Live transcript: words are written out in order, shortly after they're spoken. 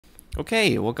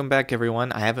Okay, welcome back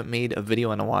everyone. I haven't made a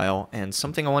video in a while, and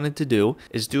something I wanted to do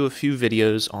is do a few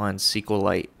videos on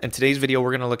SQLite. In today's video,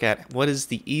 we're going to look at what is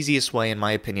the easiest way, in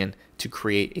my opinion, to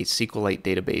create a SQLite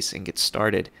database and get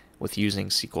started with using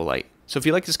SQLite. So if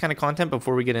you like this kind of content,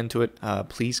 before we get into it,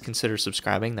 please consider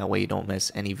subscribing. That way you don't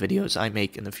miss any videos I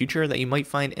make in the future that you might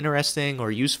find interesting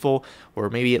or useful, or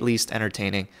maybe at least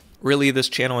entertaining. Really, this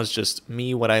channel is just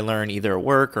me, what I learn either at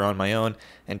work or on my own,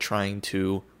 and trying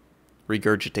to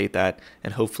regurgitate that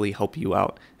and hopefully help you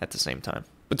out at the same time.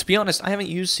 But to be honest, I haven't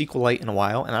used SQLite in a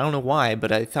while, and I don't know why,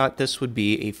 but I thought this would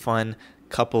be a fun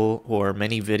couple or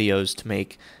many videos to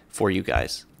make for you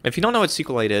guys. If you don't know what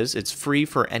SQLite is, it's free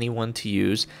for anyone to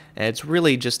use, and it's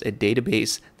really just a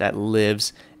database that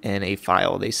lives in a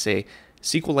file. They say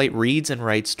SQLite reads and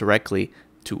writes directly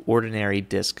to ordinary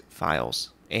disk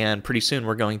files. And pretty soon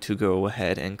we're going to go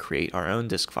ahead and create our own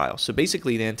disk file. So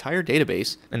basically the entire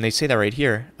database, and they say that right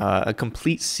here, a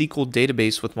complete SQL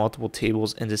database with multiple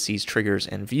tables, indices, triggers,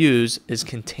 and views is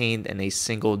contained in a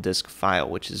single disk file,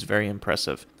 which is very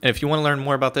impressive. And if you want to learn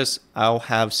more about this, I'll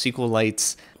have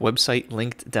SQLite's website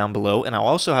linked down below, and I'll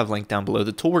also have linked down below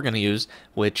the tool we're going to use,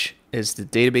 which is the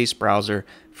database browser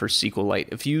for SQLite.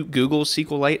 If you Google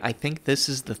SQLite, I think this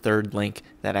is the third link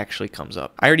that actually comes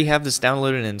up. I already have this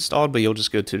downloaded and installed, but you'll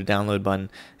just go to the download button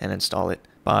and install it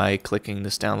by clicking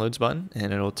this downloads button,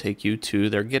 and it'll take you to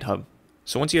their GitHub.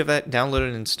 So once you have that downloaded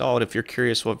and installed, if you're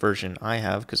curious what version I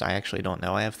have, because I actually don't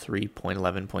know, I have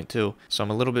 3.11.2, so I'm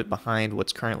a little bit behind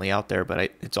what's currently out there,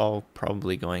 but it's all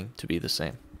probably going to be the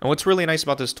same. And what's really nice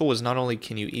about this tool is not only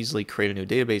can you easily create a new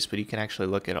database, but you can actually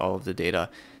look at all of the data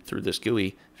through this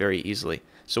GUI very easily.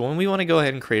 So when we want to go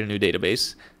ahead and create a new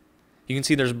database, you can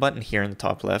see there's a button here in the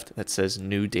top left that says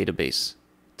New Database.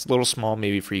 It's a little small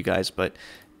maybe for you guys, but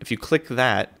if you click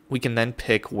that, we can then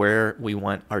pick where we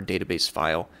want our database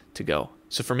file to go.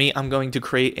 So for me, I'm going to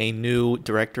create a new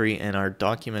directory in our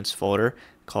Documents folder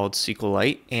called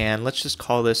SQLite, and let's just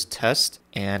call this Test,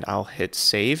 and I'll hit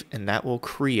Save, and that will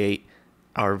create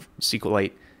our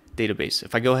SQLite database.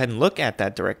 If I go ahead and look at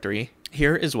that directory,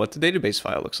 here is what the database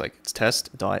file looks like. It's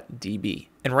test.db.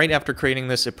 And right after creating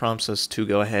this, it prompts us to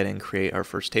go ahead and create our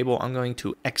first table. I'm going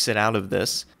to exit out of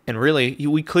this. And really,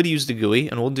 we could use the GUI,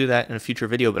 and we'll do that in a future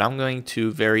video, but I'm going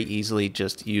to very easily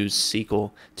just use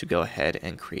SQL to go ahead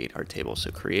and create our table. So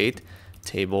create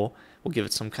table, we'll give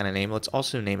it some kind of name. Let's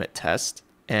also name it test.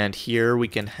 And here we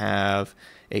can have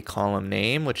a column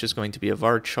name, which is going to be a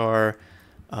varchar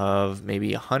of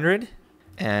maybe 100,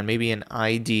 and maybe an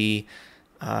ID,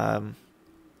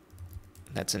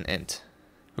 that's an int.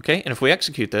 Okay, and if we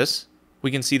execute this,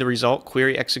 we can see the result.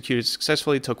 Query executed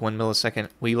successfully, took 1 millisecond.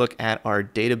 We look at our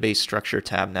database structure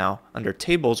tab now. Under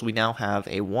tables, we now have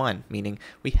a 1, meaning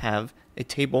we have a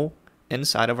table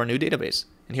inside of our new database.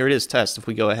 And here it is, test. If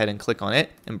we go ahead and click on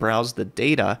it and browse the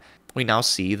data, we now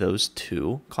see those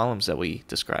two columns that we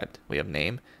described. We have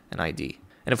name and ID.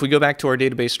 And if we go back to our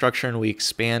database structure and we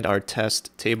expand our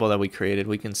test table that we created,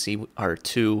 we can see our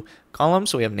two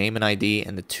columns. So we have name and ID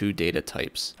and the two data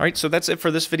types. All right, so that's it for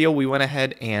this video. We went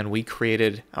ahead and we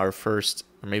created our first,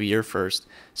 or maybe your first,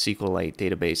 SQLite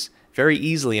database very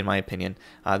easily, in my opinion.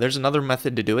 There's another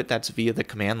method to do it. That's via the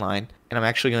command line. And I'm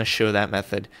actually going to show that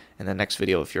method in the next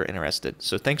video if you're interested.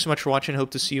 So thanks so much for watching. Hope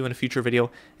to see you in a future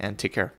video, and take care.